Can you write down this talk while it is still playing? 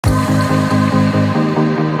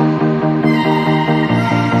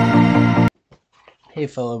Hey,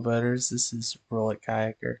 fellow boaters, this is Rollick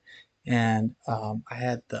Kayaker, and I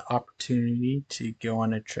had the opportunity to go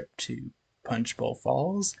on a trip to Punchbowl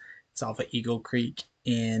Falls. It's off of Eagle Creek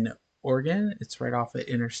in Oregon. It's right off of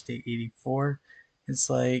Interstate 84. It's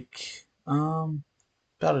like about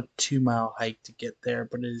a 2 mile hike to get there,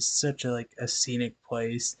 but it is such a scenic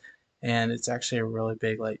place, and it's actually a really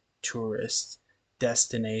big tourist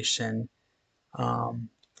destination. Um,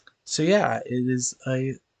 so yeah, it is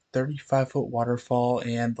a 35-foot waterfall,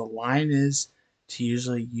 and the line is to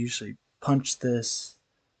usually punch this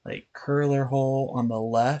curler hole on the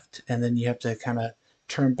left, and then you have to kind of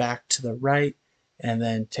turn back to the right, and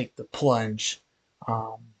then take the plunge.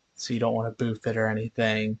 So you don't want to boof it or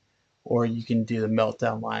anything, or you can do the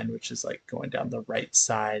meltdown line, which is like going down the right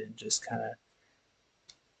side and just kind of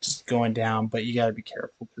just going down. But you got to be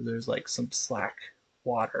careful because there's like some slack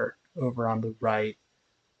water over on the right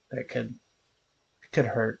that could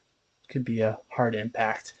hurt. Could be a hard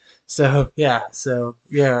impact. So yeah,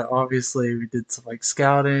 obviously we did some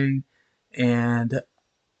scouting, and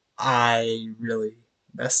I really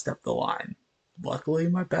messed up the line. Luckily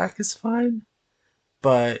my back is fine,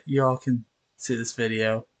 but you all can see this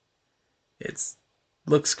video. It's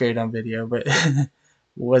looks great on video, but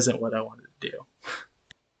wasn't what I wanted to do.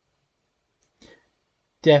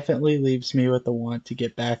 Definitely leaves me with the want to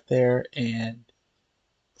get back there and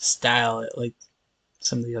style it like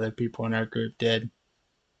some of the other people in our group did.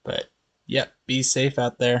 But yep, be safe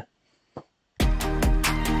out there.